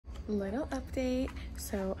little update.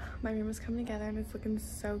 So my room is coming together and it's looking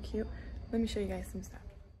so cute. Let me show you guys some stuff.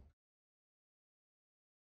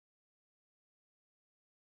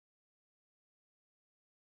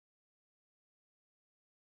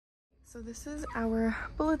 So this is our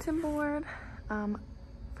bulletin board.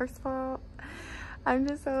 First of all, I'm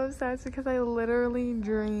just so obsessed because I literally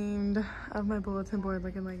dreamed of my bulletin board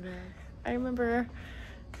looking like this. I remember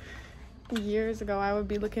years ago I would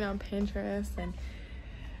be looking on Pinterest and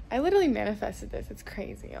I literally manifested this. It's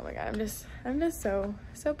crazy. Oh my god, I'm just so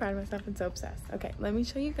proud of myself and so obsessed. Okay, let me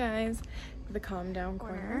show you guys the calm down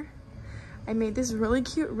corner. I made this really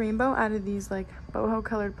cute rainbow out of these like boho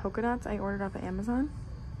colored polka dots I ordered off of Amazon.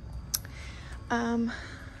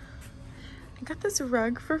 I got this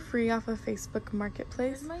rug for free off of Facebook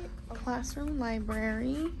Marketplace. My classroom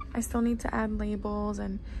library. I still need to add labels,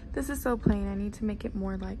 and this is so plain. I need to make it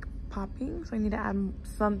more like popping, so I need to add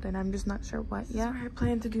something. I'm just not sure what yet. I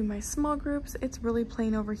plan to do my small groups. It's really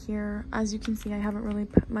plain over here. As you can see, I haven't really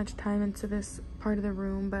put much time into this part of the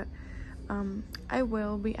room, but I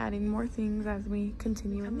will be adding more things as we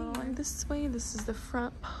continue along this way. This is the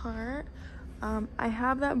front part. I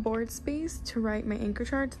have that board space to write my anchor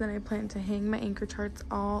charts. Then I plan to hang my anchor charts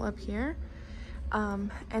all up here.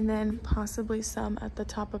 And then possibly some at the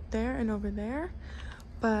top up there and over there.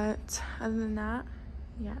 But other than that,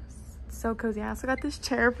 yes, it's so cozy. I also got this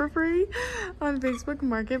chair for free on Facebook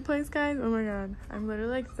Marketplace, guys. Oh my god, I'm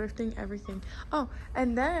literally like thrifting everything. Oh,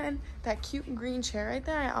 and then that cute green chair right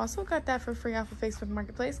there, I also got that for free off of Facebook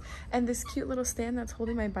Marketplace. And this cute little stand that's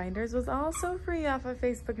holding my binders was also free off of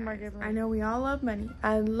Facebook Marketplace. I know we all love money.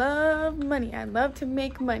 I love money. I love to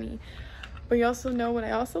make money. But you also know what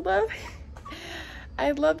I also love?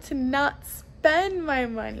 I love to not spend my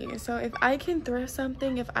money. So if I can thrift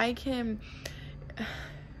something, if I can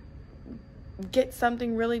get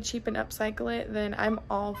something really cheap and upcycle it, then I'm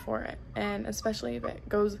all for it. And especially if it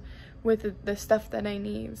goes with the stuff that I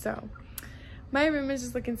need. So my room is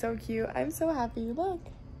just looking so cute. I'm so happy. Look,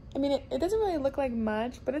 I mean, it doesn't really look like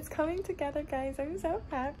much, but it's coming together, guys. I'm so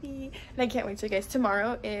happy, and I can't wait to, guys.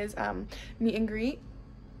 Tomorrow is meet and greet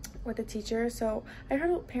with the teacher. So I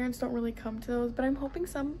heard parents don't really come to those, but I'm hoping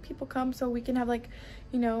some people come so we can have, like,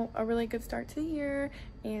 you know, a really good start to the year,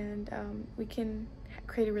 and we can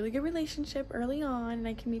create a really good relationship early on, and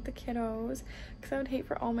I can meet the kiddos, because I would hate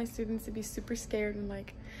for all my students to be super scared and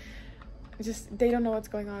like just they don't know what's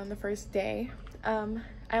going on the first day.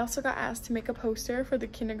 I also got asked to make a poster for the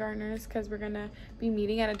kindergartners because we're gonna be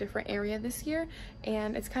meeting at a different area this year,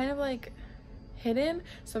 and it's kind of like hidden,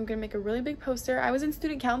 so I'm gonna make a really big poster. I was in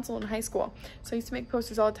student council in high school, so I used to make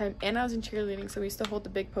posters all the time, and I was in cheerleading, so we used to hold the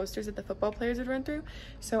big posters that the football players would run through.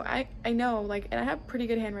 So I know, like, and I have pretty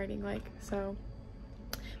good handwriting, like, so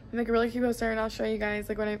I make a really cute poster, and I'll show you guys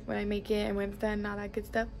like when I make it and when it's done and all that good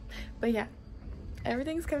stuff. But yeah,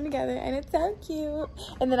 everything's coming together and it's so cute.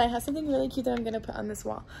 And then I have something really cute that I'm gonna put on this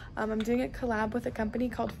wall. I'm doing a collab with a company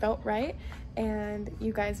called Felt Right, and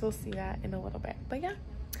you guys will see that in a little bit. But yeah,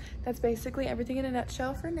 that's basically everything in a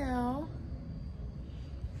nutshell for now.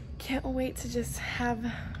 Can't wait to just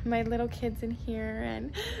have my little kids in here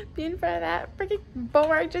and be in front of that freaking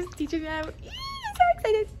board just teaching them. So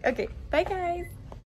excited. Okay, bye guys.